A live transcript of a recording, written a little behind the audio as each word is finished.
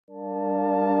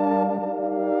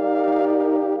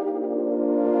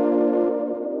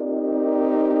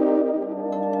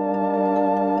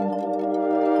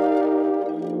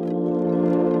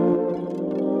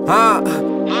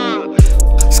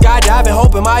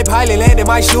my pilot landed,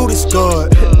 my shoot is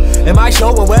good. And my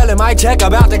show went well, and my check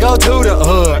about to go to the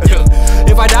hood.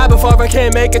 If I die before I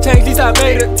can make a change, at least I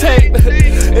made a tape.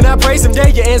 And I pray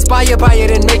someday you're inspired by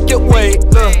it and make it wait.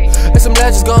 And some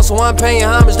legends gone, so I'm paying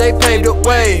homage, they paved the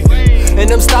way. And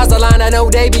them stars align, I know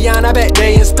they beyond, I bet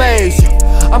they in space.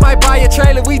 I might buy a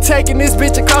trailer, we taking this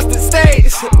bitch across the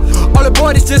states. All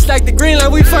aboard is just like the green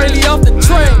line, we finally off the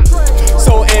train.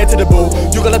 So add to the boo,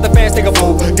 you can let the fans take a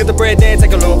fool. Get the bread, then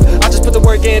take a look. I just put the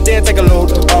work in, then take a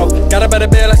load. Oh, got a better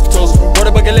bed like some toast. Wrote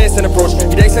a bucket list and approach.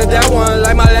 They sent that one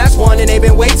like my last one, and they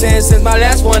been waiting since my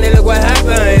last one. And look what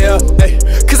happened, yeah. Hey,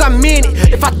 cause I meant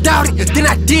it. If I doubt it, then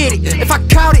I did it. If I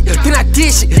caught it, then I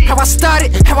did shit. How I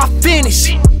started, how I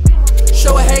finished.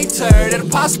 Show a hater that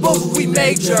impossible we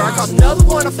major. I caught another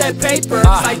one off that paper,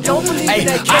 cause I don't believe in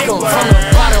that I come from the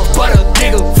bottom, but a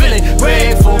nigga feeling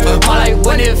grateful. My life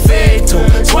when it fatal,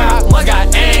 swear I must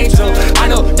got angel. I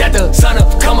know that the sun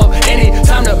will come up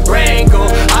anytime the rain go.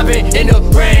 I've been in the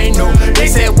rain, no. They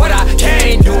said what I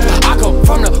can't do. I come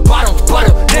from the bottom, but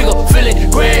a nigga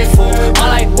feeling grateful.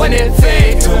 My life when it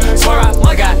fatal, swear I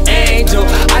must got angel.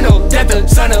 I know that the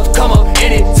sun will come up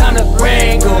anytime the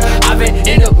rain go. I've been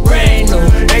in the rain.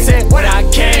 They said what I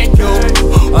can't do.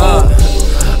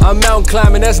 I'm mountain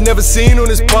climbing, that's never seen on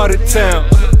this part of town.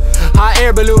 High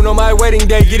air balloon on my wedding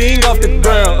day, getting off the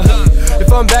ground.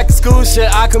 If I'm back to school,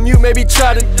 shit, I commute, maybe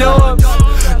try the dorms.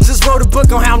 Just wrote a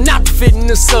book on how not to fit in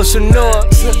the social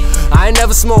norms. I ain't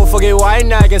never smoked, forget why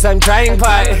not, guess I'm trying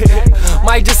pie.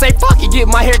 Might just say fuck it, get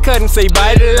my hair cut and say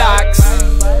bye the locks.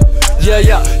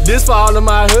 Yeah, this for all of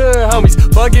my hood homies.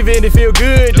 Fuck if it feel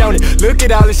good, don't it? Look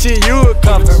at all the shit you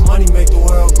accomplished. Money make the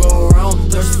world go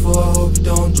around. Thirsty for a hope you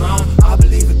don't drown. I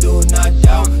believe it, do it, not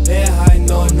doubt. Head high,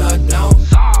 no, not down.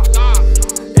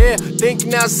 Yeah,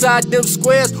 thinking outside them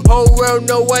squares. Whole world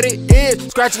know what it is.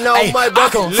 Scratching all my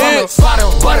bucket lips.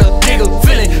 Bottom, but a nigga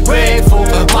feeling grateful.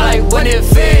 My life when it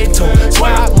fatal,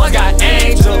 swear I must got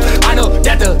angel. I know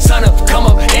that the sun will come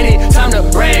up anytime the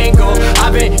rain go.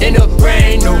 I've been in the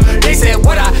rain, no. They said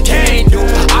what I can't do.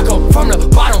 I come from the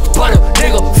bottom, but a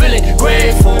nigga feeling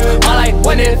grateful. My life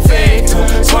when it fatal,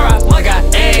 swear I must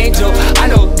got angel. I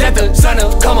know that the sun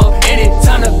will come up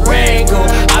anytime the rain go.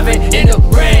 I've been in the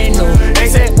rain, no. They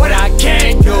said what I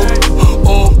can't do.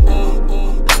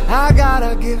 I got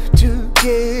a gift to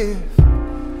give,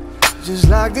 just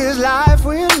like this life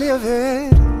we're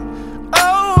living.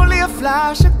 Only a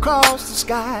flash across the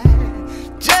sky,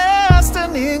 just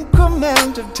an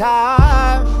increment of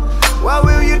time. What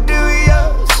will you do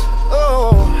yours?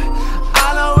 Oh,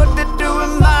 I know what to do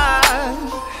with mine.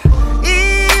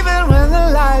 Even when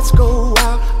the lights go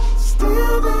out,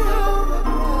 still be alright.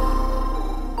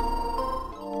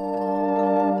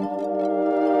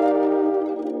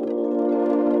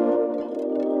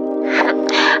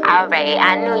 Alright,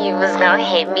 I knew you was gonna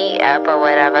hit me up or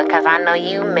whatever, cause I know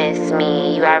you miss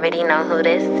me. You already know who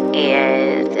this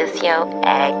is. It's your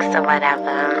ex or whatever.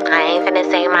 I ain't finna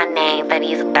say my name for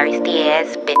these thirsty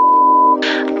ass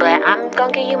bitch. But I'm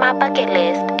gonna give you my bucket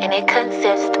list, and it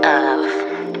consists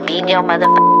of beating your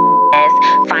motherfucking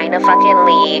ass, find a fucking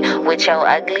lead with your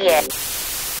ugly ass.